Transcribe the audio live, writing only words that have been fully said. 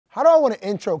How do I want to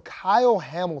intro Kyle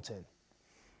Hamilton?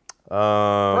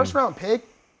 First round pick.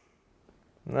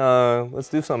 Let's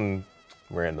do something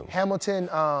random. Hamilton,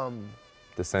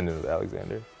 Descendant of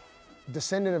Alexander.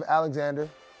 descendant of Alexander.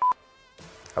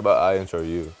 How about I intro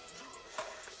you?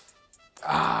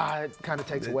 It kind of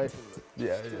takes away from it.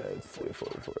 Yeah, it's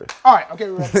for it. All right, okay,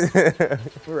 we're ready.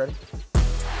 We're ready.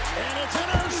 And it's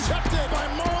intercepted by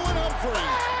Marlon Humphrey.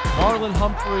 Marlon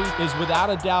Humphrey is without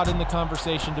a doubt in the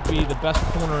conversation to be the best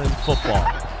corner in football.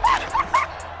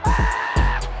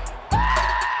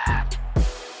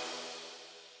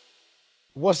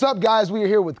 What's up, guys? We are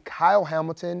here with Kyle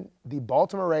Hamilton, the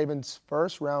Baltimore Ravens'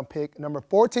 first round pick, number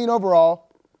 14 overall.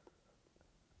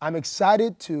 I'm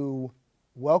excited to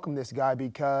welcome this guy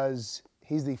because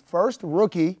he's the first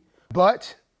rookie,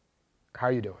 but how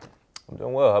are you doing? I'm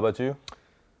doing well. How about you?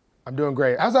 I'm doing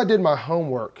great. As I did my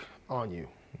homework on you,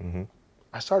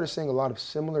 I started seeing a lot of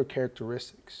similar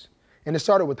characteristics. And it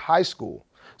started with high school.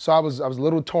 So I was a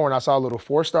little torn. I saw a little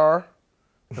 4-star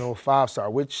and a little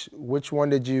 5-star. Which one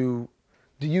do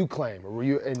you claim, or were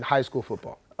you in high school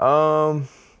football? I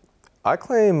like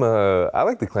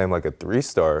to claim like a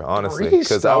 3-star, honestly.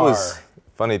 Because I was,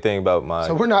 funny thing about my.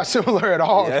 So we're not similar at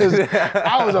all, because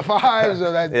I was a 5,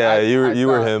 so that. Yeah, you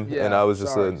were him, yeah, and I was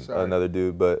just another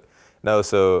dude. But no,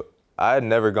 so I had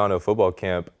never gone to a football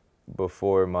camp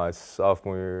before my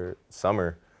sophomore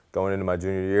summer, going into my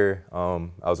junior year.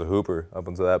 I was a hooper up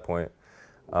until that point.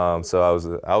 So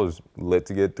I was lit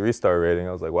to get 3-star rating.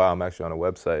 I was like, wow, I'm actually on a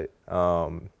website.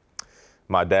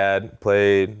 My dad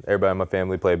played, everybody in my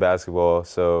family played basketball.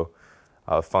 So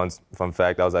fun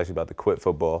fact, I was actually about to quit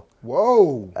football.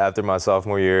 Whoa. After my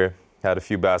sophomore year, had a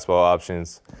few basketball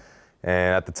options.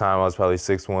 And at the time I was probably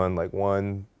 6'1", like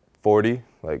 140,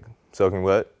 like soaking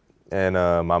wet. And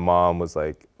my mom was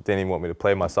like, didn't even want me to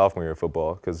play my sophomore year of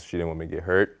football because she didn't want me to get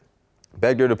hurt.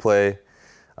 Begged her to play.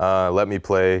 Let me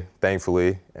play,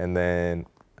 thankfully. And then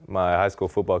my high school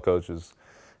football coach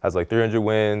has like 300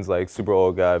 wins, like super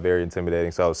old guy, very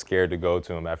intimidating. So I was scared to go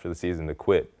to him after the season to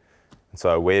quit. And so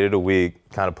I waited a week,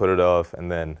 kind of put it off,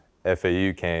 and then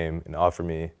FAU came and offered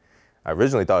me. I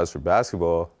originally thought it was for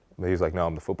basketball, but he was like, no,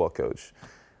 I'm the football coach.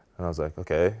 And I was like,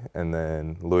 okay. And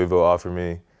then Louisville offered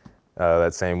me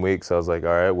that same week. So I was like,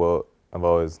 all right, well, I've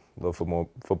always loved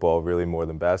football really more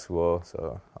than basketball,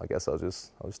 so I guess I'll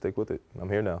just stick with it. I'm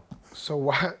here now. So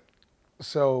why?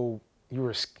 So you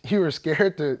were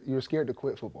scared to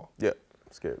quit football? Yeah,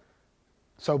 scared.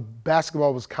 So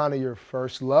basketball was kind of your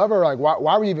first love, or like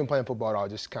why were you even playing football at all?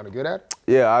 Just kind of good at it?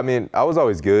 Yeah, I mean, I was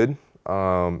always good.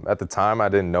 At the time, I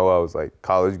didn't know I was like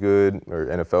college good or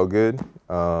NFL good.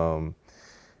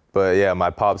 But yeah, my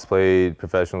pops played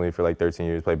professionally for like 13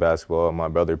 years, played basketball. My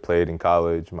brother played in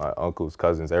college. My uncles,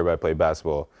 cousins, everybody played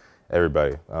basketball.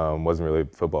 Everybody. Wasn't really a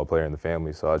football player in the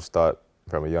family. So I just thought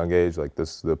from a young age, like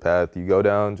this is the path you go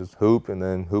down, just hoop and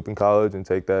then hoop in college and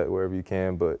take that wherever you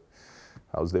can. But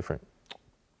I was different.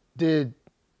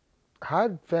 How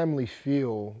did family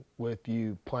feel with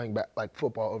you playing like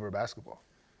football over basketball?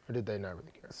 Or did they not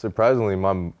really care? Surprisingly,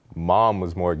 my mom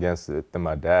was more against it than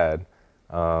my dad.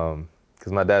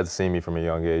 Because my dad's seen me from a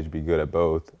young age be good at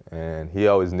both, and he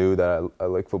always knew that I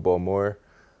like football more.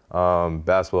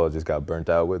 Basketball just got burnt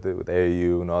out with it, with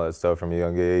AAU and all that stuff from a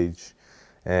young age,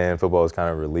 and football was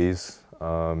kind of released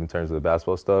in terms of the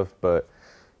basketball stuff. But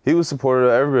he was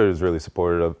supportive. Everybody was really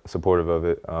supportive of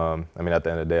it. I mean, at the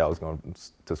end of the day, I was going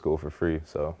to school for free,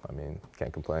 so I mean,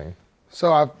 can't complain.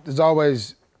 So there's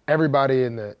always everybody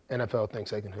in the NFL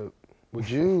thinks they can hoop. Would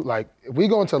you, like, if we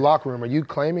go into the locker room, are you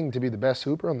claiming to be the best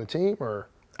hooper on the team, or?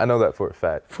 I know that for a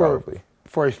fact, probably.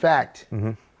 For a fact?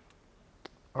 Mm-hmm.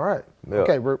 All right. Yeah.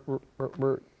 Okay,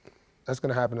 that's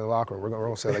going to happen in the locker room. We're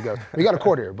going to see how that goes. We got a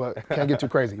court here, but can't get too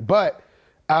crazy. But,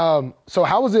 so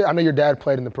how was it? I know your dad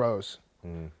played in the pros.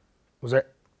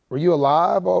 Were you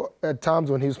alive at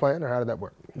times when he was playing, or how did that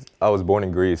work? I was born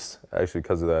in Greece, actually,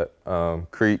 because of that.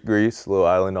 Crete, Greece, a little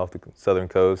island off the southern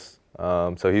coast.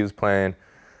 So he was playing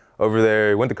over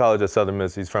there. Went to college at Southern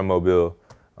Miss. He's from Mobile.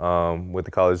 Went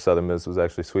to college at Southern Miss. Was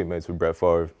actually sweet mates with Brett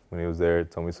Favre when he was there.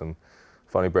 Told me some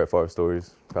funny Brett Favre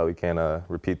stories. Probably can't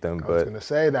repeat them. I was going to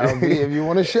say, that would be, if you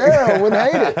want to share, I wouldn't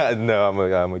hate it. No, I'm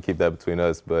gonna keep that between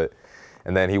us.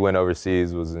 And then he went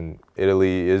overseas, was in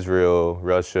Italy, Israel,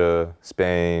 Russia,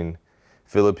 Spain,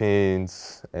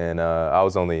 Philippines, and I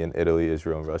was only in Italy,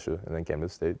 Israel, and Russia, and then came to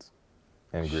the States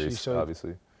and Greece,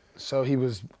 obviously. So he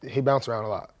bounced around a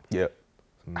lot. Yeah.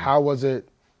 How was it?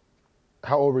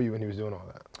 How old were you when he was doing all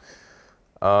that?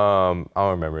 I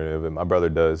don't remember any of it. My brother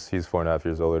does. He's 4.5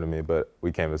 years older than me, but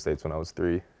we came to the States when I was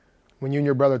 3. When you and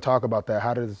your brother talk about that,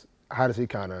 how does he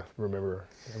kind of remember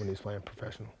when he was playing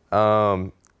professional?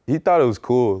 He thought it was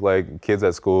cool, like kids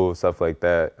at school, stuff like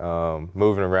that.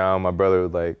 Moving around, my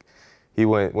brother he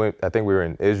went. I think we were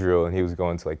in Israel, and he was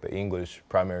going to like the English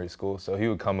primary school. So he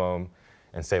would come home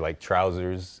and say like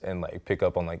trousers and like pick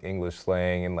up on like English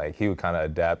slang, and like he would kind of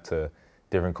adapt to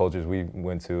different cultures we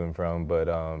went to and from. But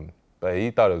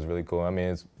he thought it was really cool. I mean,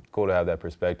 it's cool to have that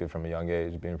perspective from a young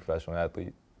age, being a professional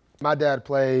athlete. My dad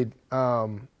played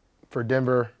for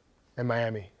Denver and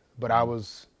Miami, but I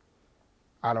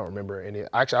don't remember any.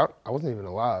 Actually, I wasn't even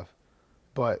alive,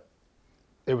 but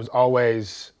it was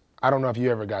always, I don't know if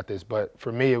you ever got this, but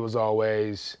for me, it was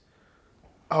always,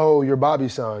 oh, you're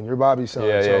Bobby's son, you're Bobby's son.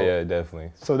 Yeah,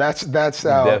 definitely. So that's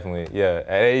how. Definitely, yeah.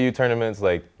 At AAU tournaments,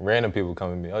 like random people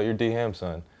come to me, oh, you're D. Ham's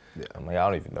son. Yeah. I'm like, I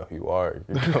don't even know who you are.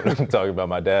 I'm talking about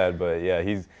my dad, but yeah,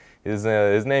 his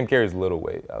name carries a little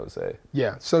weight, I would say.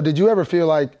 Yeah. So did you ever feel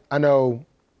like, I know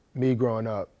me growing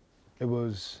up,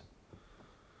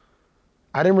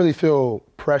 I didn't really feel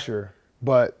pressure,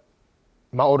 but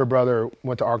my older brother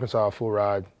went to Arkansas full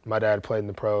ride. My dad played in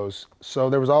the pros. So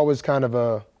there was always kind of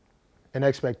an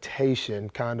expectation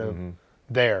kind of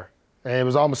there. And it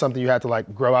was almost something you had to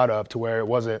like grow out of, to where it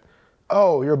wasn't,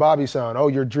 oh, you're Bobby's son, oh,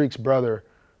 you're Dreek's brother.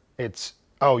 It's,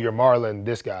 oh, you're Marlon,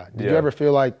 this guy. Did you ever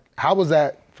feel like, how was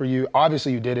that for you?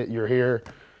 Obviously you did it, you're here.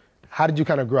 How did you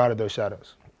kind of grow out of those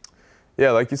shadows?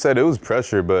 Yeah, like you said, it was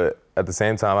pressure, but at the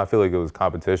same time, I feel like it was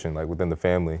competition, like within the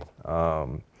family.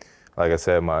 Like I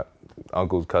said, my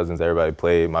uncles, cousins, everybody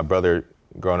played. My brother,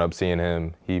 growing up seeing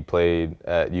him, he played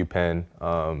at UPenn.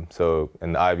 So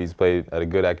in the Ivies, played at a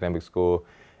good academic school,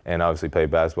 and obviously played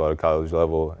basketball at a college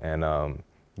level. And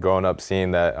growing up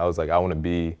seeing that, I was like, I want to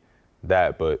be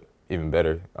that, but even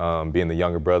better. Being the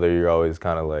younger brother, you're always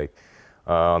kind of like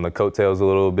on the coattails a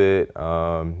little bit,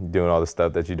 doing all the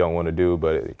stuff that you don't want to do,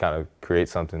 but it kind of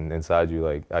creates something inside you,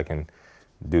 like I can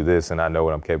do this and I know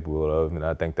what I'm capable of, and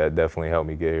I think that definitely helped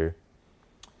me get here.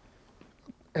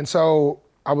 And so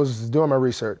I was doing my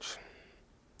research.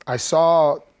 I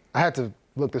had to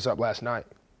look this up last night.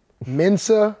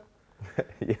 Mensa.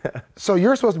 Yeah. So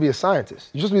you're supposed to be a scientist.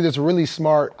 You're supposed to be this really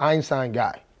smart Einstein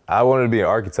guy. I wanted to be an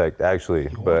architect, actually,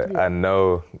 but I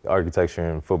know architecture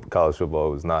in college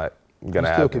football was not gonna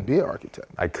happen. You still could be an architect.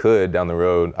 I could down the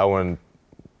road. I wouldn't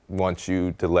want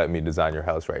you to let me design your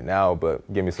house right now, but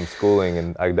give me some schooling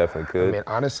and I definitely could. I mean,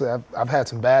 honestly, I've had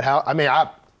some bad house. I mean,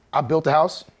 I built a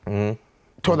house,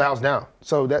 tore the house down.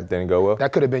 So that didn't go well.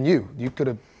 That could have been you. You could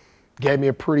have gave me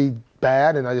a pretty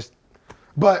bad, and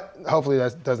but hopefully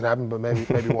that doesn't happen. But maybe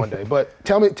one day. But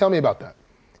tell me about that.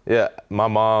 Yeah, my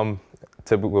mom,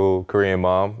 typical Korean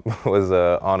mom, was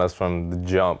on us from the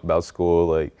jump about school.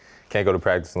 Like, can't go to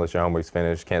practice unless your homework's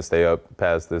finished. Can't stay up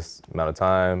past this amount of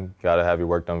time. Gotta have your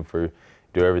work done before you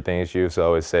do everything it's you. So I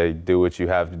always say, do what you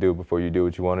have to do before you do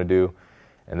what you want to do,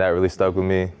 and that really stuck with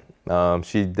me.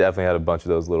 She definitely had a bunch of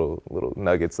those little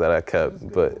nuggets that I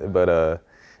kept, but it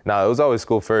was always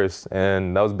school first,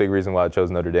 and that was a big reason why I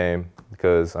chose Notre Dame,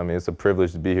 because I mean it's a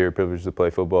privilege to be here, a privilege to play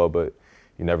football, but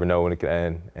you never know when it could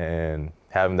end. And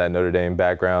having that Notre Dame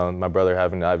background, my brother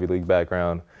having an Ivy League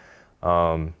background,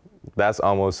 that's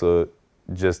almost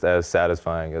just as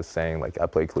satisfying as saying like I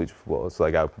played collegiate football. It's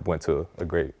like I went to a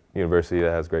great university that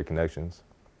has great connections.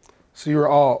 So you were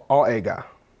all A guy.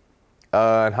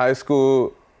 In high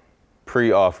school,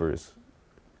 pre-offers,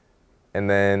 and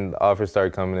then the offers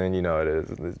started coming in. You know it is.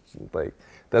 It's like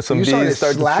that's some so B's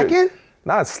started slacking.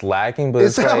 Not slacking, but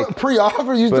it's like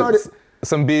pre-offers. You started.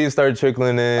 Some B's started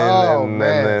trickling in. Oh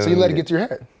man! So you let it get to your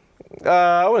head.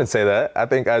 I wouldn't say that. I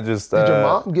think I just. Did your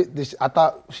mom get this? I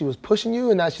thought she was pushing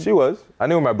you, and now she was. I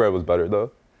knew my bread was buttered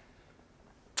though.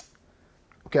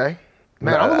 Okay.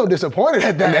 Man, I'm a little disappointed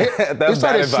at that. That's you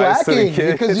started slacking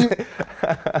because you.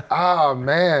 Oh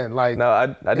man, like. No,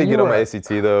 I did get on my ACT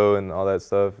though, and all that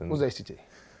stuff. And what was ACT?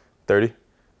 30.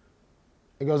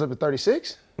 It goes up to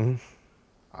 36. Mm-hmm.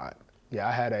 All right. Yeah,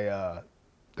 I had a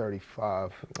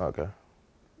 35. Okay.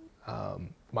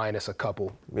 Minus a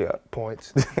couple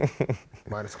points.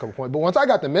 Minus a couple points. But once I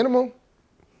got the minimum,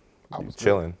 I was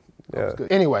chilling. Good. I was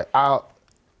good. Anyway,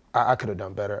 I could have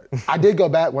done better. I did go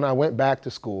back when I went back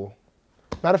to school.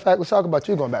 Matter of fact, let's talk about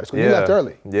you going back to school. Yeah. You left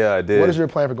early. Yeah, I did. What is your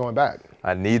plan for going back?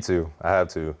 I need to. I have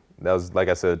to. That was, like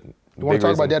I said, you want to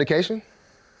talk about dedication?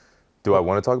 Do I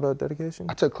want to talk about dedication?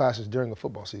 I took classes during the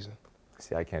football season.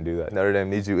 See, I can't do that. Notre Dame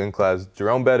needs you in class.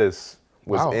 Jerome Bettis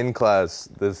was in class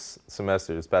this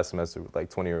past semester, with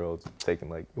like 20-year-olds taking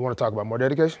like. You want to talk about more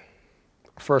dedication?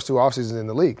 First 2 off seasons in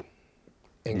the league.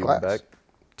 In class. Back?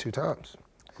 2 times.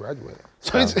 Graduated.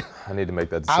 So I need to make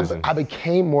that decision. I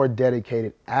became more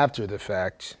dedicated after the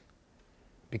fact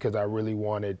because I really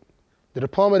wanted. The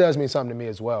diploma does mean something to me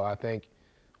as well. I think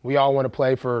we all want to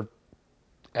play for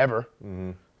ever.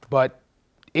 But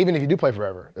even if you do play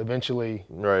forever, eventually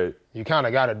Right. you kind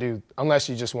of got to do, unless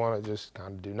you just want to just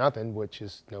kind of do nothing, which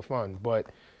is no fun. But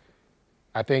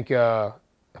I think if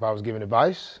I was giving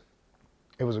advice,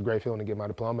 it was a great feeling to get my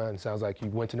diploma, and it sounds like you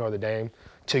went to Notre Dame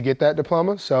to get that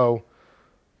diploma. So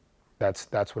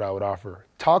that's what I would offer.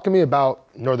 Talk to me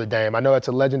about Notre Dame. I know it's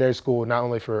a legendary school, not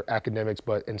only for academics,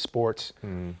 but in sports.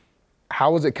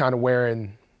 How was it kind of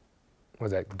wearing, what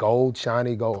was that, gold,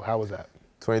 shiny gold? How was that?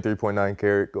 23.9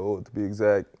 karat gold to be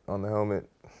exact on the helmet.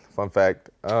 Fun fact.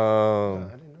 I didn't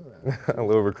know that. A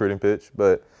little recruiting pitch,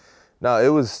 but no, it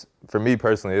was, for me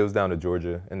personally, it was down to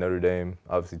Georgia and Notre Dame.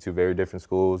 Obviously, two very different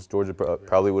schools. Georgia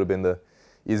probably would have been the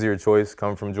easier choice.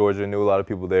 Coming from Georgia, knew a lot of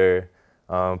people there.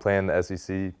 Playing the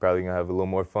SEC, probably gonna have a little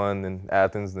more fun in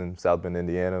Athens than South Bend,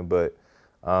 Indiana. But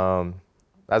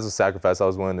that's a sacrifice I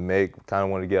was willing to make. Kind of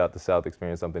wanted to get out the South,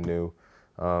 experience something new.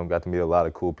 Got to meet a lot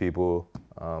of cool people,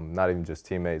 not even just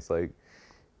teammates. Like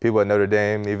people at Notre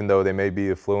Dame, even though they may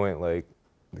be affluent, like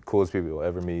the coolest people you'll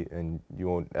ever meet, and you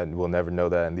won't, and will never know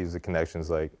that. And these are connections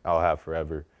like I'll have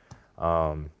forever.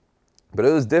 But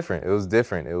it was different. It was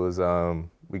different. It was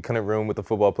we couldn't room with the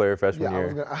football player freshman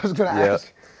year. I was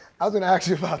gonna ask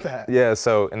you about that. Yeah.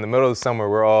 So in the middle of the summer,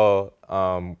 we're all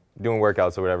doing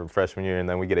workouts or whatever freshman year, and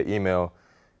then we get an email,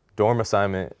 dorm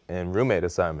assignment and roommate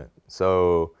assignment.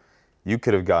 So you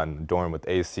could have gotten a dorm with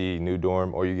AC, new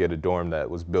dorm, or you get a dorm that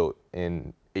was built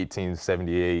in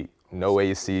 1878, no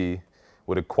AC,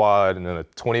 with a quad and then a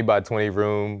 20 by 20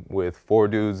 room with 4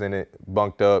 dudes in it,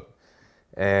 bunked up.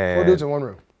 And 4 dudes in one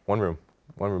room. One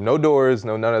room. No doors,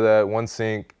 no none of that. One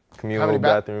sink, communal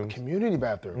bathrooms. Community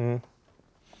bathroom.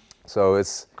 So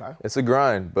it's a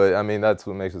grind, but I mean that's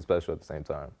what makes it special at the same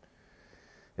time.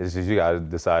 It's just you got to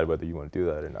decide whether you want to do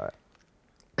that or not.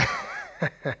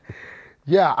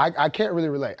 Yeah, I can't really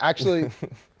relate. Actually,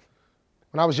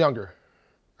 when I was younger,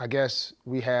 I guess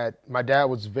my dad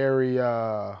was very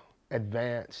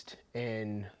advanced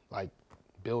in like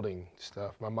building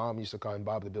stuff. My mom used to call him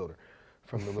Bob the Builder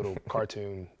from the little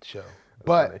cartoon show.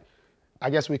 But funny. I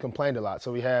guess we complained a lot.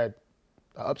 So we had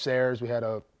upstairs, we had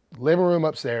a living room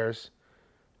upstairs,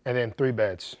 and then 3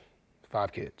 beds,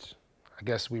 5 kids. I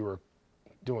guess we were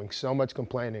doing so much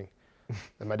complaining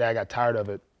that my dad got tired of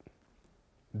it,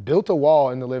 built a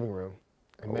wall in the living room,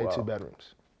 and made 2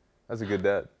 bedrooms. That's a good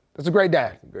dad. That's a great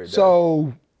dad. Great dad.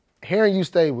 So hearing you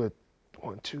stay with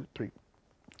 1, 2, 3,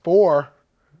 4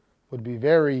 would be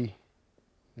very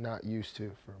not used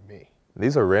to for me.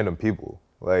 These are random people.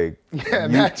 Like, yeah,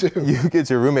 that too. You get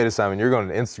your roommate assignment, you're going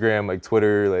to Instagram, like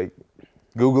Twitter, like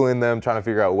Googling them, trying to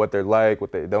figure out what they're like,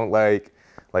 what they don't like.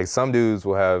 Like some dudes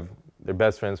will have their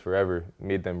best friends forever,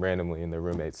 meet them randomly and their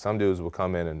roommates. Some dudes will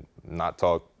come in and not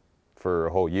talk for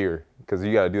a whole year because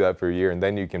you got to do that for a year, and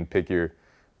then you can pick your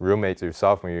roommates your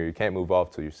sophomore year. You can't move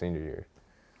off till your senior year.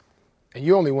 And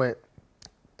you only went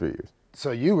 3 years.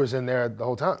 So you was in there the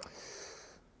whole time.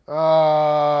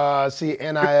 See,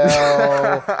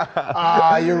 NIL.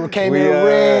 You came in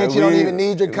rich. You don't even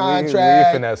need your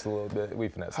contract. We finessed a little bit.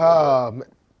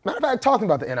 Matter of fact, talking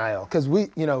about the NIL, because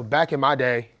back in my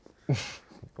day,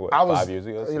 what, I was 5 years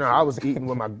ago? I was eating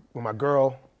with my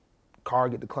girl. Car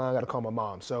get declined. Got to call my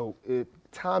mom. So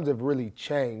times have really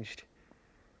changed.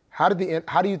 How do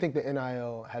you think the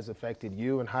NIL has affected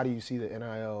you, and how do you see the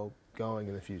NIL going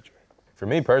in the future? For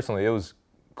me personally, it was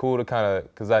cool to kind of,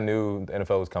 because I knew the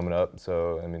NFL was coming up,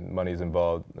 so I mean money's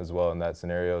involved as well in that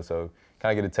scenario, so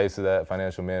kind of get a taste of that,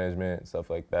 financial management, stuff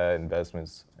like that,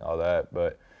 investments, all that.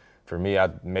 But for me, I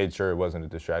made sure it wasn't a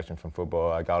distraction from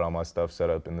football. I got all my stuff set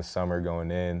up in the summer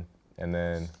going in, and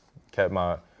then kept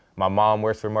my mom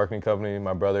works for a marketing company,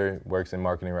 my brother works in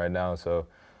marketing right now, so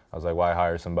I was like, why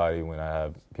hire somebody when I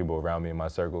have people around me in my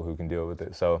circle who can deal with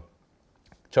it? So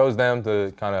chose them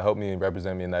to kind of help me and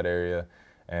represent me in that area,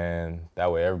 and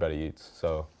that way everybody eats.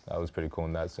 So that was pretty cool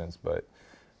in that sense. But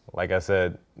like I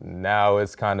said, now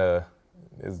it's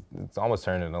it's almost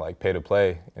turned into like pay to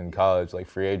play in college, like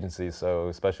free agency. So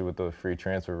especially with the free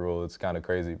transfer rule, it's kind of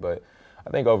crazy. But I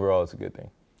think overall it's a good thing.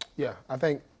 Yeah, I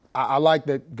think I like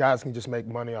that guys can just make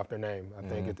money off their name. I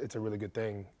think it's a really good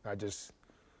thing.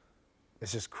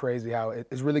 It's just crazy how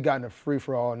it's really gotten a free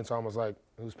for all, and it's almost like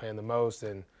who's paying the most.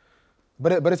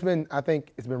 But I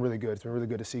think it's been really good. It's been really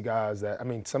good to see guys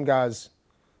some guys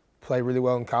play really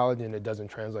well in college and it doesn't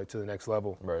translate to the next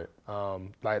level. Right.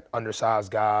 Like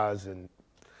undersized guys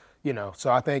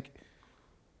so I think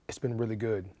it's been really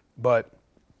good. But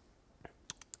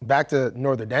back to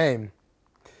Notre Dame,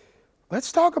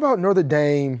 let's talk about Notre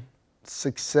Dame's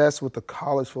success with the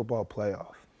college football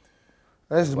playoff.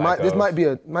 This might be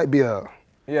a.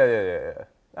 Yeah.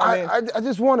 I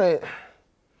just want to.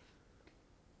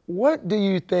 What do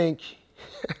you think,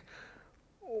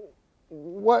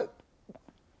 what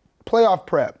playoff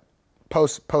prep,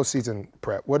 postseason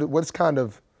prep, what's kind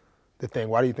of the thing?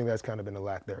 Why do you think that's kind of been a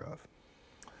lack thereof?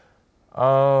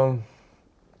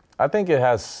 I think it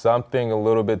has something a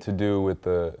little bit to do with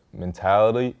the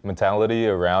mentality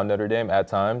around Notre Dame at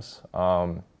times,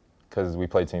 because we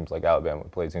play teams like Alabama, we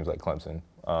play teams like Clemson,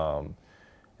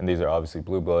 and these are obviously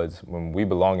blue bloods. When we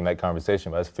belong in that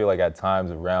conversation, but I feel like at times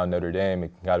around Notre Dame,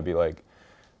 it got to be like,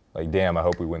 damn, I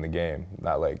hope we win the game,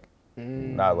 not like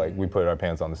we put our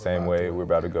pants on the same way. We're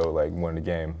about to go like win the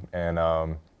game, and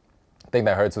I think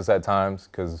that hurts us at times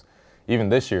because. Even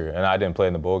this year, and I didn't play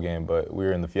in the bowl game, but we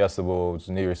were in the Fiesta Bowl, which is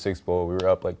New Year's Six Bowl. We were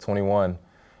up like 21,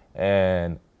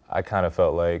 and I kind of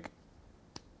felt like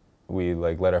we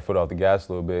like let our foot off the gas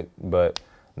a little bit. But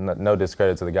no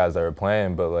discredit to the guys that were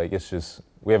playing, but like it's just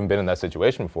we haven't been in that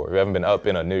situation before. We haven't been up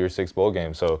in a New Year's Six Bowl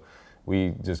game, so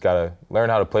we just gotta learn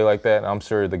how to play like that. And I'm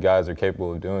sure the guys are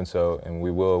capable of doing so, and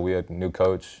we will. We had a new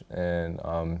coach and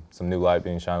some new light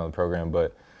being shined on the program,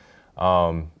 but.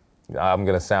 I'm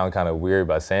going to sound kind of weird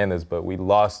by saying this, but we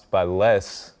lost by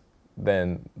less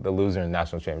than the loser in the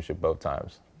national championship both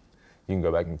times. You can go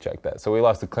back and check that. So we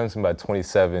lost to Clemson by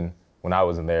 27 when I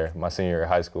wasn't there, my senior year of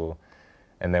high school.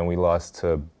 And then we lost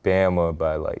to Bama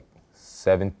by like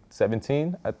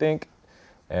 17, I think.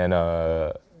 And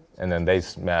then they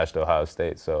smashed Ohio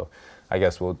State. So I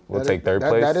guess we'll take third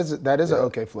place. That is an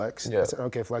okay flex. Yeah. That's an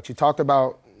okay flex. You talked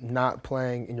about not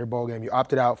playing in your bowl game. You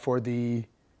opted out for the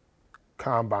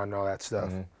combine and all that stuff.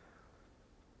 Mm-hmm.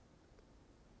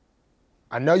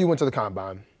 I know you went to the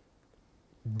combine.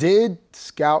 Did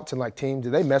scouts and like teams,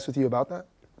 did they mess with you about that?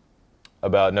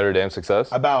 About Notre Dame's success?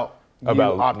 About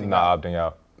opting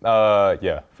out.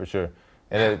 Yeah, for sure.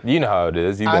 And you know how it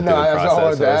is. You've been through the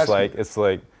process. So it's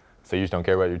like, so you just don't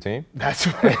care about your team? That's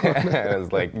right.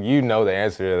 It's like, you know the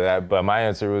answer to that. But my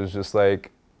answer was just like,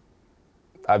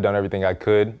 I've done everything I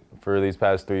could for these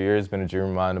past 3 years. Been a dream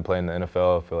of mine to play in the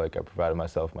NFL. I feel like I provided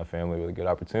myself and my family with a good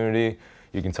opportunity.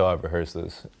 You can tell I've rehearsed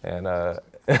this. And I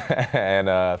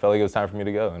felt like it was time for me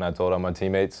to go. And I told all my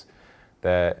teammates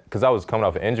that, because I was coming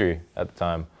off an injury at the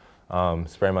time,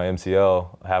 sprained my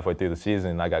MCL halfway through the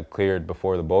season. I got cleared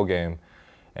before the bowl game.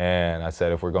 And I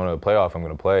said, if we're going to the playoff, I'm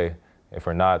going to play. If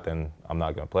we're not, then I'm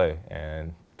not going to play.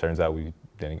 And turns out we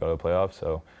didn't go to the playoff.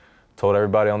 So told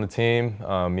everybody on the team,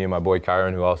 me and my boy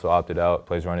Kyron, who also opted out,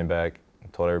 plays running back,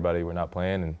 told everybody we're not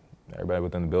playing, and everybody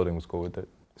within the building was cool with it.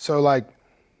 So, like,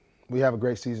 we have a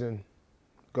great season,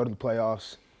 go to the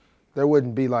playoffs. There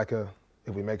wouldn't be like if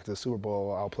we make it to the Super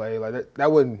Bowl, I'll play. Like,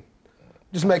 that wouldn't,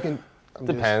 just making.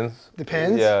 Depends.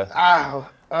 Depends? Yeah.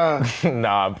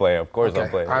 Nah, I'm playing. Of course I'm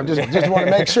playing. I just want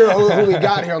to make sure who we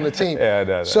got here on the team. Yeah,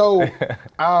 no. So,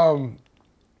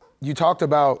 you talked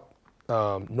about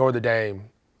Notre Dame.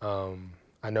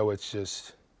 I know it's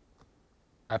just,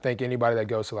 I think anybody that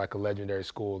goes to like a legendary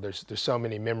school, there's so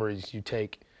many memories you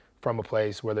take from a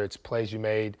place, whether it's plays you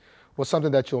made. What's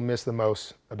something that you'll miss the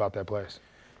most about that place?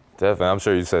 Definitely. I'm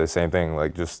sure you said the same thing,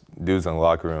 like just dudes in the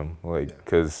locker room. Like,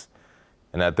 because,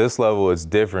 and at this level, it's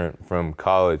different from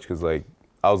college because like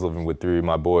I was living with 3 of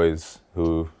my boys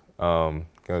who, gonna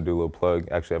do a little plug,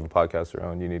 actually have a podcast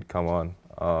around. You need to come on.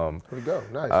 Here we go.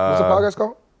 Nice. What's the podcast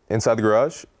called? Inside the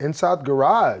Garage. Inside the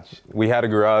Garage. We had a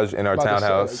garage in our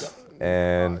townhouse,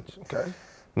 and okay. I'm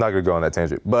not gonna go on that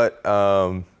tangent. But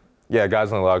yeah,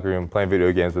 guys in the locker room, playing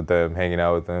video games with them, hanging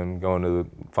out with them, going to the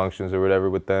functions or whatever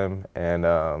with them, and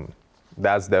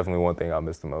that's definitely one thing I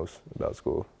miss the most about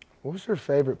school. What was your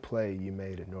favorite play you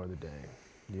made at Notre Dame?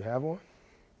 Do you have one?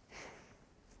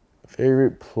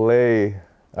 Favorite play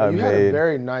I made? You had a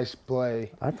very nice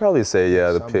play. I'd probably say,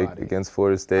 yeah, the pick against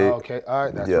Florida State. Oh, okay, all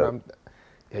right, that's what I'm.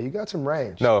 Yeah, you got some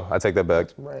range. No, I take that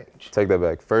back. Some range. Take that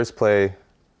back. First play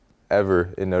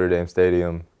ever in Notre Dame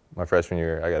Stadium, my freshman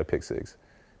year, I got a pick 6.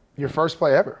 Your first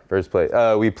play ever? First play.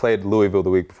 We played Louisville the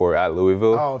week before at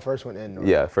Louisville. Oh, first one in.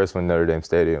 Yeah, first one in Notre Dame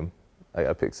Stadium. I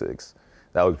got pick 6.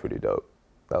 That was pretty dope.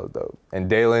 That was dope. And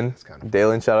Dalen,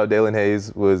 shout out Dalen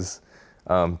Hayes,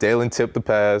 Dalen tipped the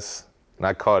pass, and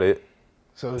I caught it.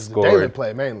 So it was the Dalen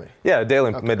play mainly? Yeah,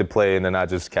 Dalen made the play, and then I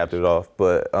just capped it off.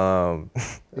 But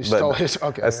you stole his,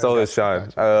 okay. I stole his shine.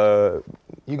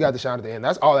 You got the shine at the end.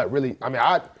 That's all that really, I mean,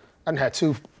 I done had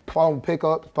 2 fumble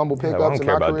pickups I don't in my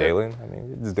care about career. Dalen. I mean,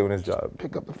 he's just doing his job.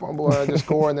 Pick up the fumble, I just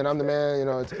score, and then I'm the man. You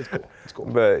know, it's cool. It's cool.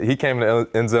 But he came in the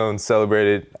end zone,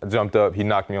 celebrated, I jumped up, he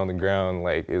knocked me on the ground.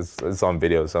 Like, it's on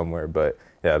video somewhere. But,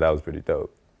 yeah, that was pretty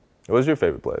dope. What was your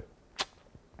favorite play?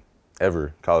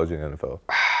 Ever, college and NFL?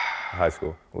 High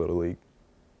school, Little League.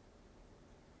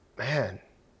 Man.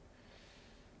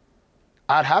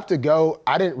 I'd have to go,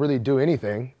 I didn't really do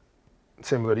anything.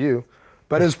 similar to you,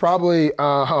 but it's probably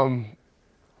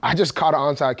I just caught an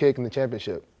onside kick in the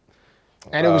championship,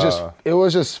 and it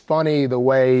was just funny the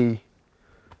way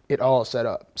it all set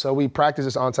up. So we practice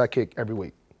this onside kick every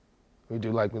week. We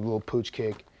do like a little pooch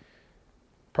kick.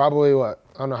 Probably I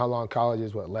don't know how long college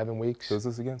is. 11 weeks? Who's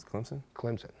this against? Clemson?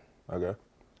 Clemson. Okay.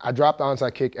 I dropped the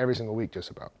onside kick every single week, just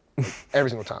about every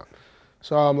single time.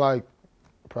 So I'm like,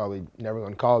 probably never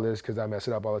gonna call this because I mess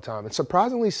it up all the time. And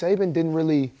surprisingly,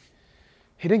 Saban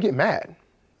he didn't get mad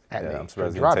at me. I'm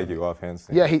surprised he didn't take you off hands.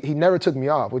 Yeah, he never took me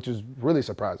off, which is really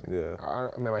surprising. Yeah. I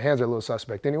mean, my hands are a little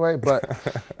suspect anyway, but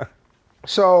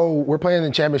so we're playing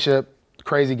the championship,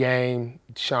 crazy game.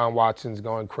 Deshaun Watson's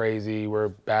going crazy. We're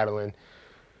battling.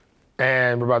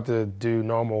 And we're about to do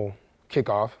normal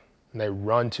kickoff, and they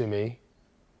run to me,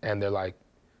 and they're like,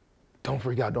 don't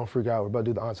freak out. We're about to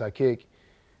do the onside kick.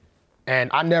 And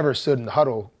I never stood in the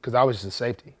huddle because I was just a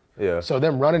safety. Yeah. So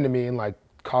them running to me and like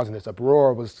causing this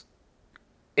uproar was,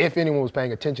 if anyone was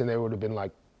paying attention, they would have been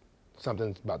like,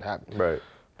 something's about to happen. Right.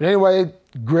 But anyway,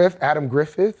 Adam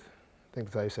Griffith, I think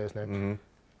that's how you say his name,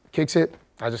 kicks it.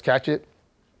 I just catch it.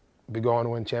 We go on to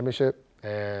win championship,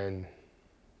 and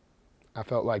I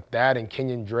felt like that and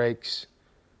Kenyon Drake's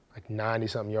like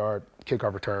 90-something yard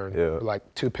kickoff return were like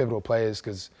two pivotal plays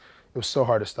because it was so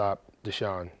hard to stop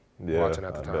Deshaun Watson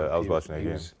at the time. I was watching that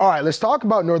game. All right, let's talk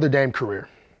about Notre Dame career.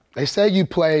 They say you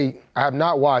play, I have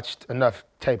not watched enough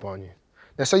tape on you.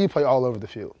 They say you play all over the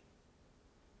field.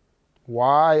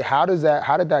 Why? How did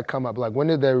that come up? Like, when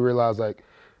did they realize, like,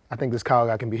 I think this Kyle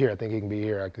guy can be here. I think he can be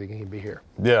here. I think he can be here.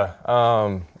 Yeah,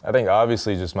 I think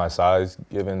obviously just my size,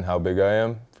 given how big I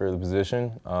am for the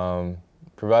position,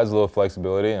 provides a little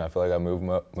flexibility, and I feel like I move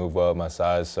well with my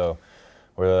size. So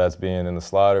whether that's being in the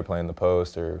slot or playing the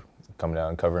post or coming down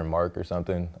and covering mark or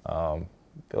something, I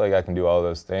feel like I can do all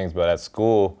those things. But at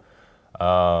school,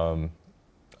 Alohi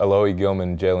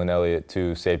Gilman, Jalen Elliott,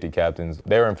 two safety captains,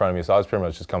 they were in front of me, so I was pretty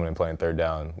much just coming and playing third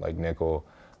down, like nickel,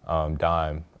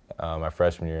 dime. My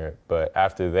freshman year, but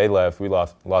after they left, we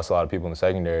lost a lot of people in the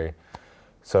secondary.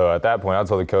 So at that point, I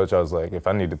told the coach, I was like, if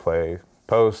I need to play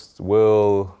post,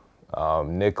 will,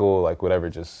 nickel, like whatever,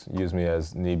 just use me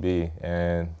as need be.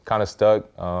 And kind of stuck.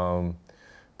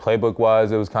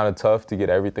 Playbook-wise, it was kind of tough to get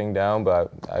everything down,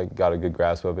 but I got a good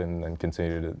grasp of it and then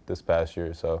continued it this past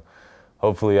year. So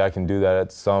hopefully I can do that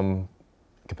at some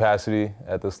capacity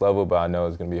at this level, but I know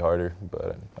it's going to be harder,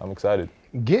 but I'm excited.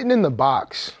 Getting in the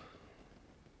box,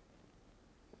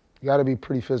 you got to be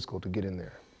pretty physical to get in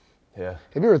there. Yeah.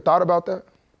 Have you ever thought about that?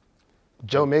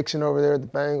 Joe Mixon over there at the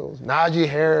Bengals, Najee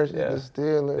Harris at the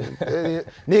Steelers,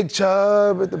 Nick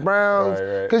Chubb at the Browns.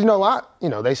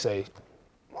 Because they say,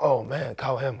 "Oh man,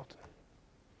 Kyle Hamilton.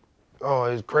 Oh,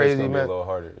 it's crazy, man." Be a little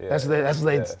harder. Yeah. That's what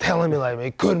they telling me, like, man,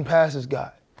 he couldn't pass this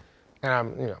guy. And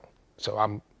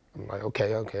I'm like,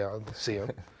 okay, I'll see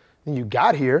him. And you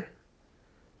got here.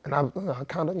 And I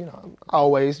kind of, I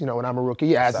always, when I'm a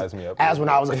rookie, as when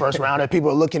I was a first rounder,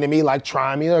 people are looking at me like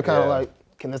trying me. They're kind of like,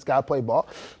 can this guy play ball?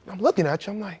 I'm looking at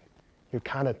you, I'm like, you're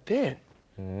kind of thin.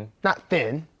 Not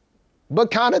thin,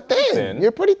 but kind of thin.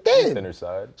 You're pretty thin. Thinner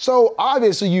side. So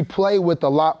obviously you play with a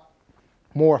lot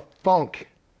more funk.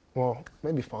 Well,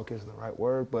 maybe funk isn't the right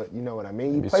word, but you know what I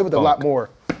mean. You play with a lot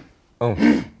more.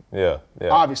 Yeah.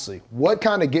 Obviously. What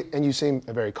kind of and you seem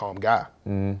a very calm guy.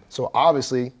 So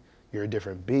obviously, you're a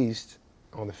different beast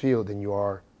on the field than you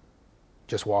are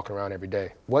just walking around every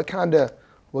day. What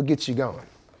gets you going?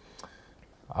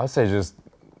 I would say just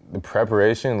the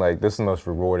preparation. Like, this is the most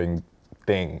rewarding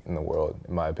thing in the world,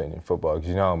 in my opinion, football, because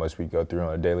you know how much we go through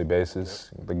on a daily basis.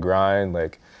 The grind,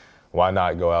 like, why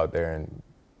not go out there and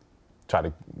try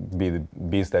to be the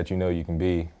beast that you know you can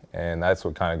be? And that's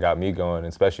what kind of got me going,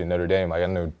 especially in Notre Dame. Like, I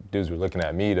know dudes were looking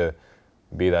at me to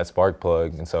be that spark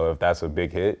plug. And so if that's a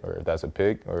big hit, or if that's a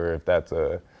pick, or if that's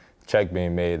a check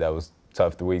being made that was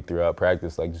tough the week throughout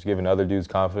practice, like, just giving other dudes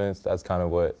confidence, that's kind of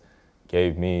what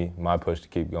gave me my push to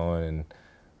keep going. And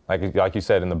like you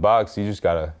said, in the box, you just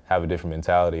gotta have a different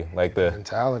mentality. Like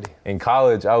in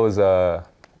college, I was I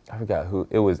forgot who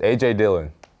it was. AJ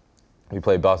Dillon. He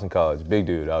played Boston College. Big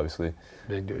dude, obviously.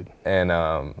 Big dude.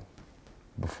 And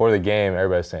before the game,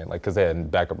 everybody's saying, like, because they had a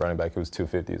backup running back who was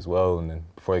 250 as well, and then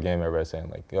before the game, everybody's saying,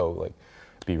 like, yo, like,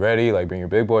 be ready, like, bring your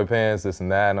big boy pants, this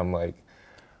and that. And I'm like,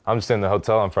 I'm just in the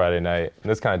hotel on Friday night, and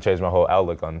this kind of changed my whole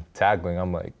outlook on tackling.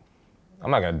 I'm like, I'm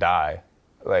not gonna die.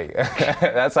 Like,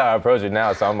 that's how I approach it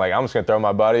now. So I'm like, I'm just gonna throw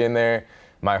my body in there.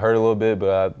 Might hurt a little bit,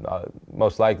 but I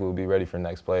most likely will be ready for the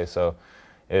next play. So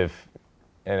if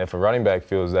a running back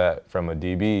feels that from a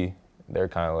DB, they're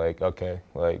kind of like, okay,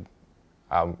 like,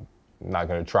 I'm not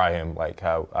gonna try him like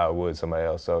how I would somebody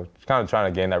else. So just kind of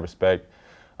trying to gain that respect.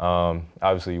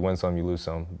 Obviously, you win some, you lose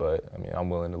some, but I mean, I'm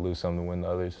willing to lose some to win the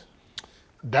others.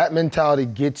 That mentality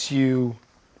gets you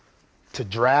to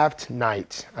draft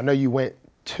night. I know you went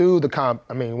to the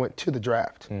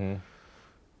draft. Mm-hmm.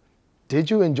 Did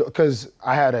you enjoy, because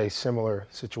I had a similar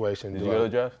situation. Did you go to the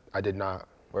draft? I did not.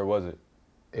 Where was it?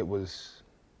 It was,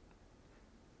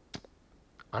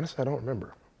 honestly, I don't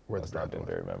remember where That's the not draft been was.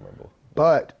 very memorable.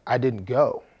 But I didn't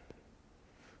go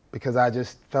because I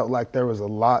just felt like there was a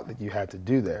lot that you had to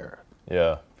do there.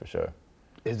 Yeah, for sure.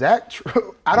 Is that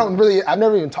true? I've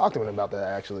never even talked to him about that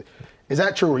actually. Is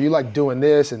that true? Were you like doing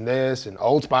this and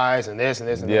Old Spice and this and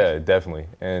this and Yeah, this? definitely.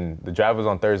 And the draft was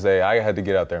on Thursday. I had to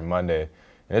get out there Monday.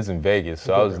 And it's in Vegas,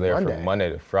 so I was there from Monday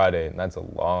to Friday, and that's a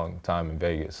long time in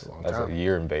Vegas. That's a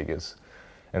year in Vegas.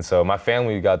 And so my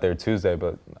family got there Tuesday,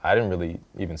 but I didn't really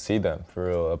even see them for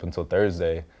real up until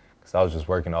Thursday because I was just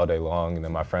working all day long, and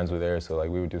then my friends were there, so like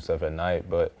we would do stuff at night.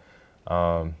 But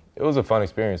it was a fun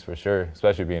experience for sure,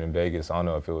 especially being in Vegas. I don't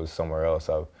know if it was somewhere else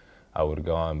I would have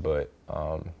gone, but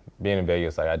being in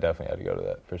Vegas, like I definitely had to go to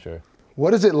that for sure.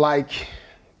 What is it like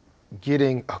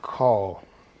getting a call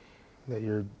that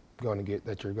you're going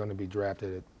to be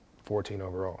drafted at 14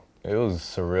 overall? It was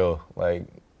surreal. Like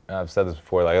I've said this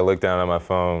before, like I looked down at my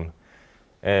phone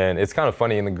and it's kind of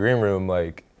funny in the green room,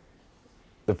 like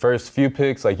the first few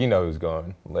picks, like you know who's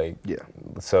going. Like yeah.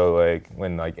 So like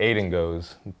when like Aiden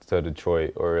goes to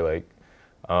Detroit or like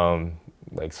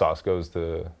Sauce goes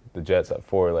to the Jets at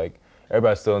 4, like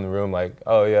everybody's still in the room like,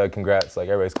 oh yeah, congrats, like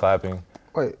everybody's clapping.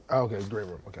 Wait, okay, green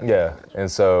room, okay. Yeah. And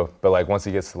so but like once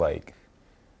he gets to like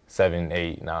 7,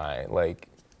 8, 9, like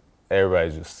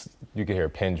everybody's just, you can hear a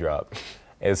pin drop.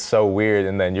 It's so weird,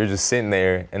 and then you're just sitting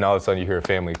there, and all of a sudden you hear a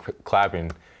family clapping,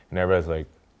 and everybody's like,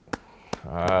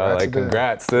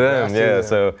 congrats to them. Yeah,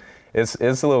 so it's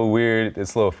a little weird,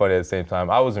 it's a little funny at the same time.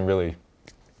 I wasn't really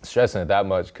stressing it that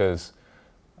much because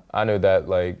I knew that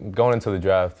like going into the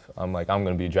draft, I'm like, I'm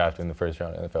gonna be drafted in the first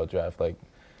round NFL draft. Like,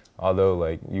 although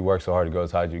like you work so hard to go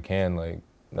as high as you can, like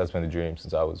that's been the dream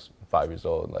since I was 5 years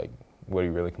old. Like, what are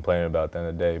you really complaining about at the end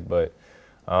of the day? But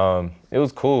it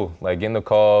was cool, like getting the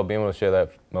call, being able to share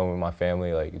that moment with my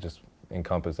family, like it just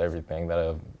encompassed everything that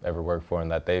I've ever worked for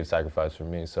and that they've sacrificed for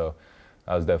me. So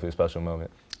that was definitely a special moment.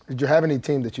 Did you have any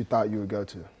team that you thought you would go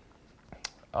to?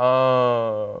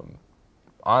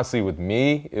 Honestly, with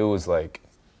me, it was like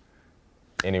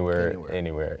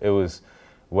anywhere. It was,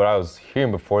 what I was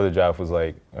hearing before the draft was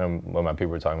like, what my people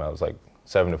were talking about was like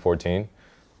 7 to 14.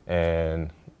 And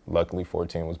luckily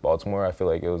 14 was Baltimore. I feel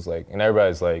like it was like, and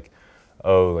everybody's like,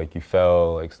 oh, like you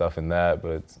fell, like stuff in that.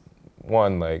 But it's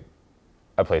one, like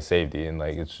I play safety and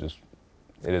like it's just,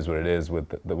 it is what it is with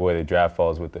the way the draft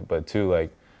falls with it. But two,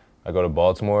 like I go to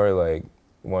Baltimore, like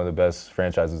one of the best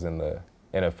franchises in the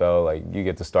NFL. Like you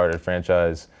get to start a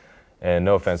franchise, and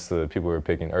no offense to the people who were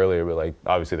picking earlier, but like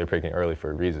obviously they're picking early for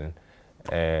a reason.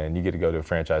 And you get to go to a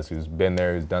franchise who's been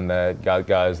there, who's done that, got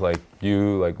guys like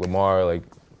you, like Lamar, like,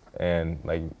 and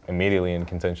like immediately in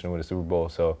contention with a Super Bowl.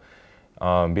 So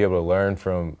be able to learn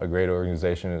from a great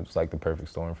organization, it's like the perfect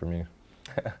storm for me.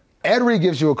 Ed Reed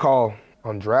gives you a call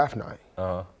on draft night.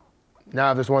 Uh-huh.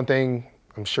 Now, there's one thing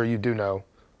I'm sure you do know.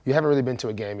 You haven't really been to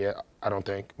a game yet, I don't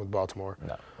think, with Baltimore.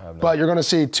 No, I have not. But you're going to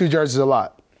see two jerseys a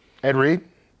lot, Ed Reed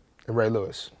and Ray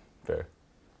Lewis. Fair.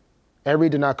 Ed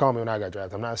Reed did not call me when I got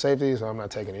drafted. I'm not a safety, so I'm not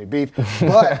taking any beef.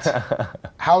 But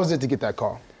how was it to get that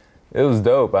call? It was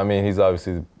dope. I mean, he's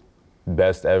obviously the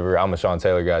best ever. I'm a Sean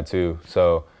Taylor guy too.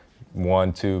 So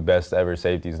 1, 2 best ever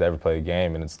safeties to ever play a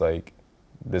game. And it's like,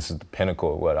 this is the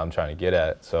pinnacle of what I'm trying to get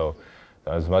at. So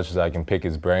as much as I can pick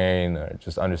his brain or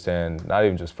just understand, not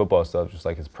even just football stuff, just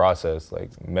like his process,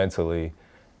 like mentally,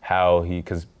 how he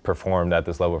performed at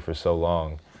this level for so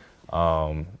long.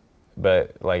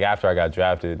 But like after I got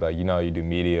drafted, like, you know, you do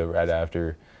media right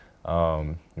after.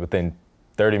 Within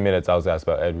 30 minutes, I was asked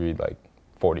about Ed Reed like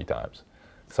 40 times.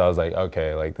 So I was like,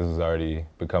 okay, like this has already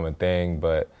become a thing.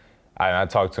 But I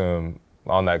talked to him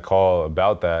on that call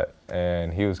about that,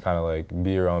 and he was kind of like,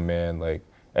 be your own man. Like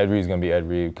Ed Reed's gonna be Ed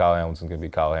Reed, Kyle Hamilton's gonna be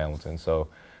Kyle Hamilton. So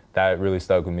that really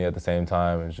stuck with me at the same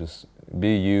time. It's just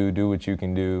be you, do what you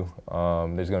can do.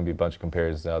 There's gonna be a bunch of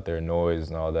comparisons out there, noise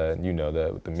and all that, and you know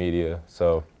that with the media.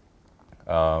 So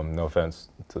no offense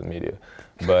to the media,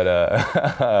 but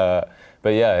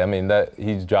yeah, I mean that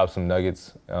he's dropped some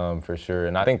nuggets for sure,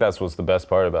 and I think that's what's the best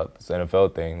part about this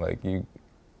NFL thing. Like you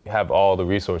have all the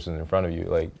resources in front of you.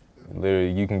 Like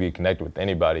literally, you can be connected with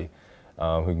anybody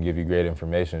who can give you great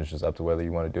information. It's just up to whether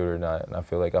you want to do it or not. And I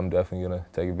feel like I'm definitely gonna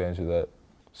take advantage of that.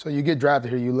 So you get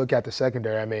drafted here. You look at the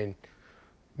secondary. I mean,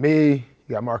 me,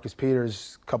 you got Marcus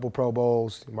Peters, couple Pro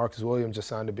Bowls. Marcus Williams just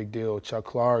signed a big deal. Chuck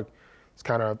Clark. It's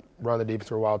kind of run the defense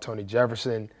for a while. Tony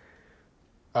Jefferson.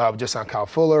 Just on Kyle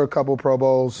Fuller, a couple Pro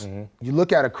Bowls. You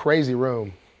look at a crazy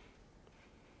room.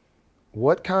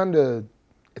 What kind of?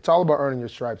 It's all about earning your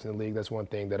stripes in the league. That's one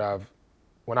thing that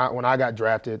when I got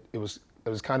drafted, it was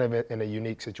kind of in a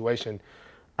unique situation.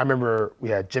 I remember we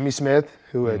had Jimmy Smith,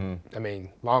 who had,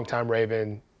 longtime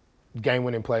Raven,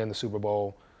 game-winning play in the Super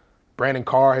Bowl. Brandon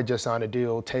Carr had just signed a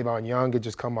deal. Tavon Young had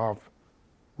just come off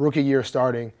rookie year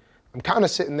starting. I'm kind of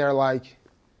sitting there like,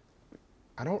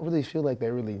 I don't really feel like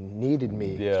they really needed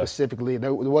me specifically.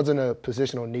 There wasn't a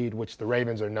positional need, which the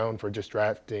Ravens are known for just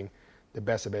drafting the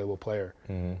best available player.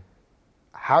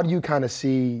 How do you kind of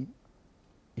see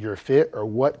your fit, or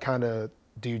what kind of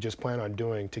do you just plan on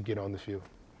doing to get on the field?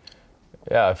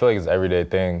 Yeah, I feel like it's an everyday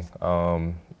thing,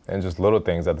 and just little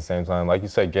things at the same time. Like you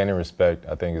said, gaining respect,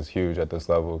 I think, is huge at this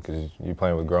level, because you're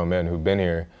playing with grown men who've been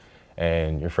here,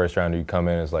 and your first round you come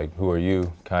in is like, who are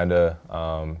you, kind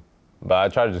of. But I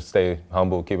try to just stay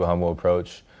humble, keep a humble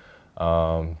approach,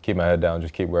 keep my head down,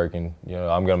 just keep working. You know,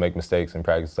 I'm gonna make mistakes in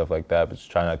practice, stuff like that, but just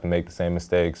try not to make the same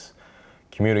mistakes.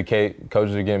 Communicate.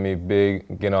 Coaches are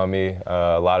getting on me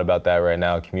a lot about that right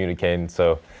now, communicating.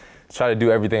 So try to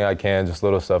do everything I can, just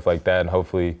little stuff like that, and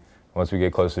hopefully once we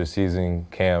get closer to season,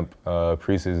 camp,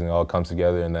 preseason, it all comes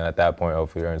together, and then at that point,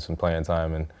 hopefully earn some playing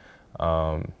time. And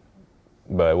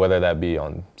but whether that be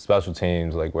on special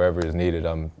teams, like wherever is needed,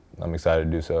 I'm excited to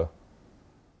do so.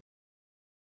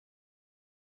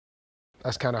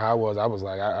 That's kind of how I was. I was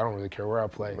like, I don't really care where I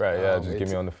play. Right, yeah, just get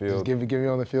me on the field. Just give me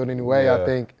on the field anyway. Yeah. I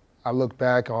think I look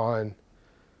back on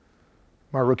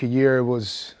my rookie year,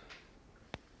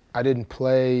 I didn't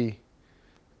play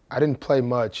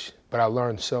much, but I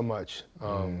learned so much.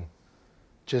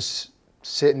 Just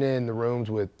sitting in the rooms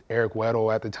with Eric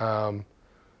Weddle at the time,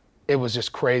 it was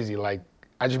just crazy. Like,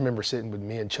 I just remember sitting with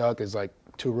me and Chuck as like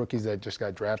two rookies that just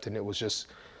got drafted, and it was just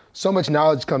so much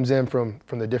knowledge comes in from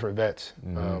the different vets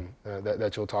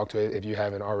that you'll talk to if you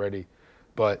haven't already.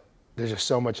 But there's just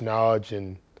so much knowledge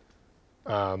and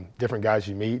different guys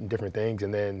you meet and different things.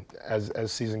 And then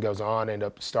as season goes on, I end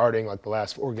up starting like the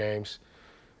last 4 games,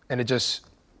 and you just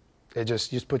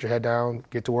put your head down,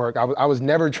 get to work. I was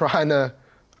never trying to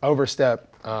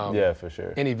overstep. Yeah, for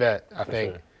sure. Any vet, I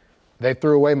think. Sure. They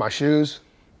threw away my shoes.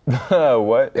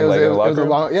 What? It was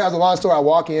a long story. I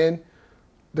walk in,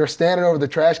 they're standing over the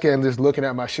trash can just looking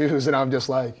at my shoes, and I'm just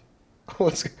like,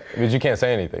 what's? But you can't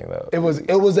say anything though. There was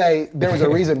a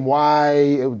reason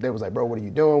why. They was like, bro, what are you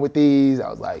doing with these? I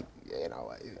was like, you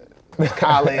know,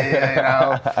 college, you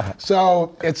know.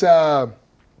 So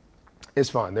it's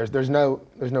fun. There's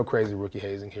no crazy rookie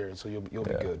hazing here, so you'll be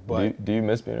good. But do you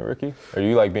miss being a rookie? Or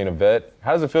you like being a vet?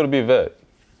 How does it feel to be a vet?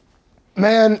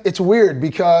 Man, it's weird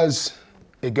because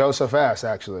it goes so fast,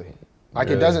 actually. Like,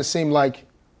 really? It doesn't seem like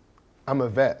I'm a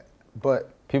vet, but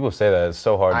people say that. It's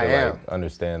so hard to like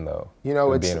understand, though. You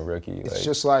know, being a rookie. It's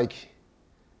just like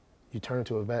you turn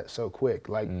into a vet so quick.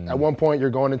 Like, at one point, you're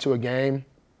going into a game,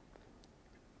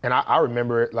 and I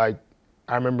remember it. Like,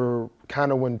 I remember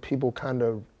kind of when people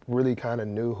really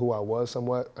knew who I was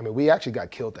somewhat. I mean, we actually got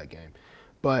killed that game,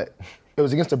 but it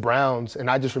was against the Browns, and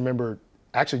I just remember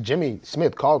actually Jimmy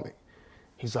Smith called me.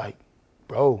 He's like,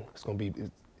 bro, it's gonna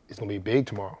be big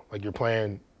tomorrow. Like, you're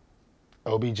playing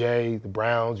OBJ, the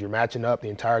Browns, you're matching up the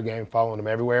entire game, following them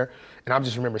everywhere. And I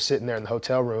just remember sitting there in the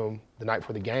hotel room the night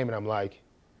before the game, and I'm like,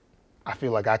 I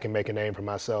feel like I can make a name for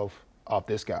myself off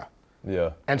this guy.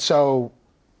 Yeah. And so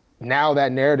now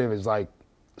that narrative is like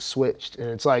switched, and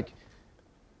it's like,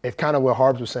 it's kind of what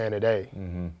Harbs was saying today,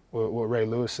 what Ray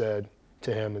Lewis said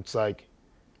to him. It's like,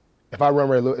 if a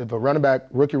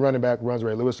rookie running back runs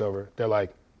Ray Lewis over, they're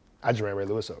like, I just ran Ray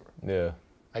Lewis over. Yeah.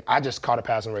 Like, I just caught a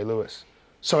pass on Ray Lewis.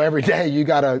 So every day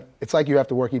it's like you have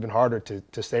to work even harder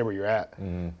to stay where you're at.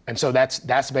 And so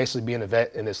that's basically being a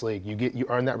vet in this league. You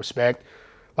earn that respect.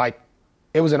 Like,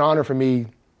 it was an honor for me,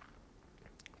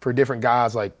 for different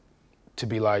guys, like, to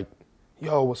be like,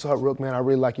 yo, what's up, Rook, man? I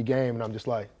really like your game. And I'm just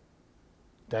like,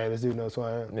 dang, this dude knows who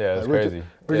I am. Yeah, that's crazy.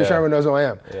 Richard Sherman knows who I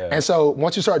am. Yeah. And so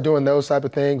once you start doing those type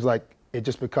of things, like, it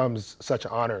just becomes such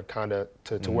an honor kind of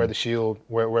to wear the shield,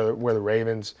 wear the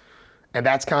Ravens. And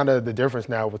that's kind of the difference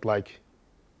now with, like,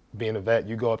 being a vet.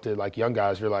 You go up to, like, young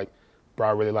guys, you're like, bro,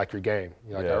 I really like your game.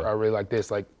 You're like, I really like this.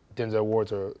 Like, Denzel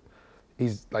Ward's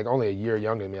he's like only a year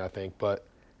younger than me, I think. But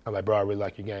I'm like, bro, I really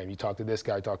like your game. You talk to this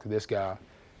guy, you talk to this guy.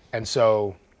 And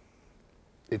so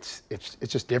it's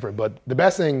just different. But the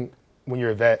best thing when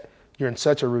you're a vet, you're in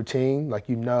such a routine, like,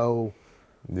 you know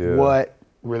what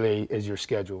really is your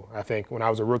schedule. I think when I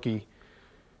was a rookie,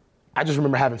 I just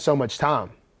remember having so much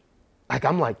time. Like,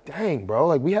 I'm like, dang, bro,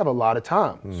 like, we have a lot of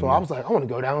time. So I was like, I want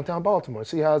to go downtown Baltimore and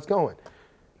see how it's going.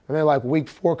 And then like week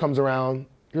 4 comes around,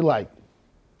 you're like,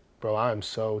 bro, I am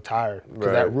so tired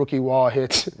because that rookie wall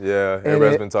hits. Yeah,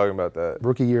 everybody's been talking about that.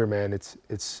 Rookie year, man, it's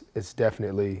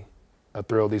definitely a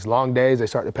thrill. These long days, they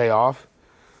start to pay off,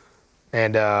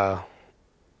 and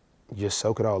you just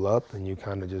soak it all up, and you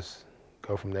kind of just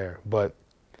go from there. But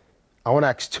I want to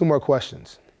ask 2 more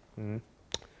questions. Mm-hmm.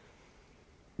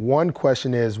 One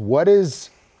question is, what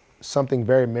is something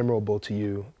very memorable to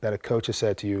you that a coach has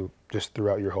said to you just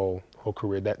throughout your whole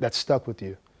career that stuck with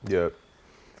you? Yeah.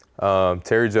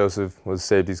 Terry Joseph was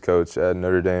safeties coach at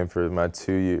Notre Dame for my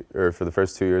for the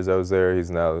first 2 years I was there.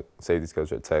 He's now safeties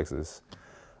coach at Texas.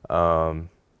 When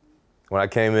I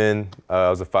came in, I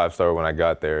was a 5-star when I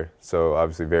got there, so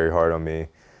obviously very hard on me.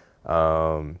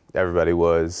 Everybody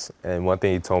was, and one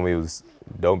thing he told me was,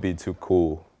 "Don't be too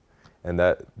cool," and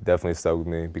that definitely stuck with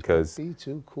me because be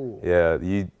too cool. Yeah,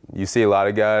 you see a lot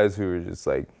of guys who are just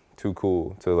like too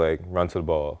cool to like run to the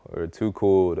ball or too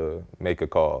cool to make a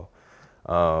call.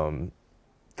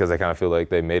 Because I kind of feel like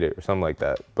they made it or something like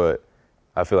that. But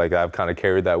I feel like I've kind of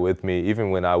carried that with me, even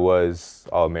when I was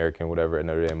All-American, whatever, at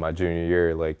Notre Dame my junior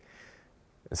year. Like,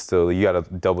 it's still, you got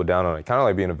to double down on it. Kind of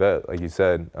like being a vet, like you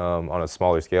said, on a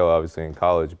smaller scale, obviously, in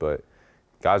college. But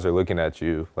guys are looking at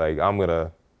you like, I'm going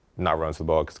to not run to the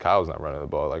ball because Kyle's not running the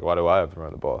ball. Like, why do I have to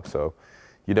run the ball? So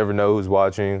you never know who's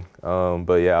watching.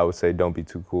 But, yeah, I would say don't be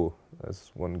too cool.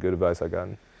 That's one good advice I got.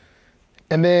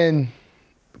 And then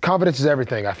confidence is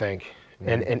everything, I think,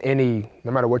 in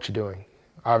no matter what you're doing.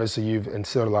 Obviously, you've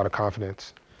instilled a lot of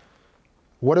confidence.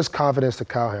 What is confidence to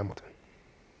Kyle Hamilton?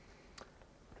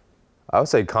 I would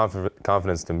say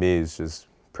confidence to me is just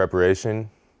preparation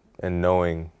and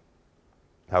knowing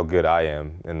how good I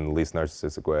am in the least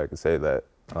narcissistic way I can say that.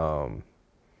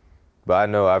 But I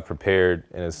know I've prepared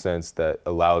in a sense that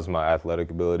allows my athletic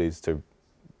abilities to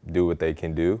do what they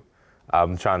can do.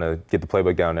 I'm trying to get the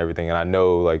playbook down and everything, and I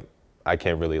know like I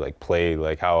can't really like play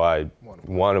like how I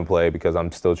want to play because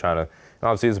I'm still trying to. And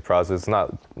obviously, it's a process. It's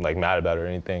not like mad about it or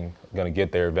anything. I'm gonna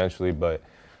get there eventually, but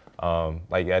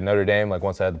like at Notre Dame, like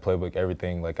once I had the playbook,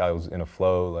 everything, like I was in a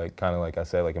flow, like kind of like I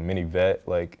said, like a mini vet,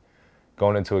 like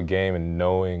going into a game and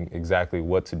knowing exactly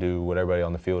what to do, what everybody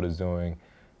on the field is doing.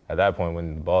 At that point,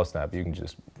 when the ball snaps, you can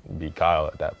just be Kyle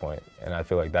at that point. And I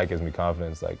feel like that gives me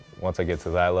confidence. Like once I get to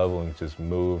that level and just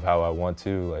move how I want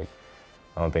to, like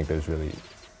I don't think there's really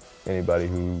anybody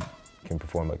who can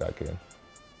perform like I can.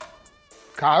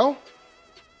 Kyle,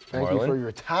 thank you for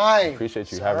your time.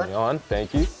 Appreciate you having me on.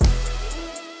 Thank you.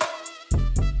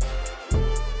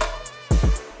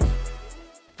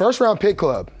 First round pick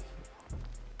club.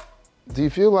 Do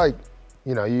you feel like,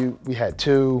 we had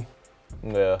 2.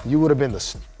 Yeah. You would have been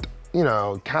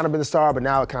kind of been the star, but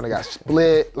now it kind of got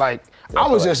split. Like, I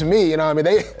was just me, you know what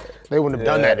I mean? They wouldn't have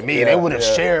done that to me. They would have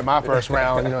shared my first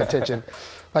round, attention.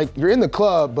 Like, you're in the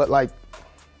club, but like,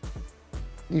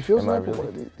 do you feel something?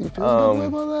 Really? Do you feel good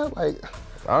about that? Like,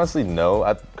 honestly, no.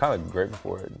 I'm kind of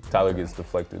grateful for it. Tyler gets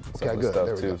deflected some of the good.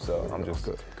 stuff too, so I'm just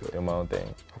doing my own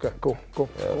thing. Okay, cool.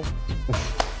 Yeah.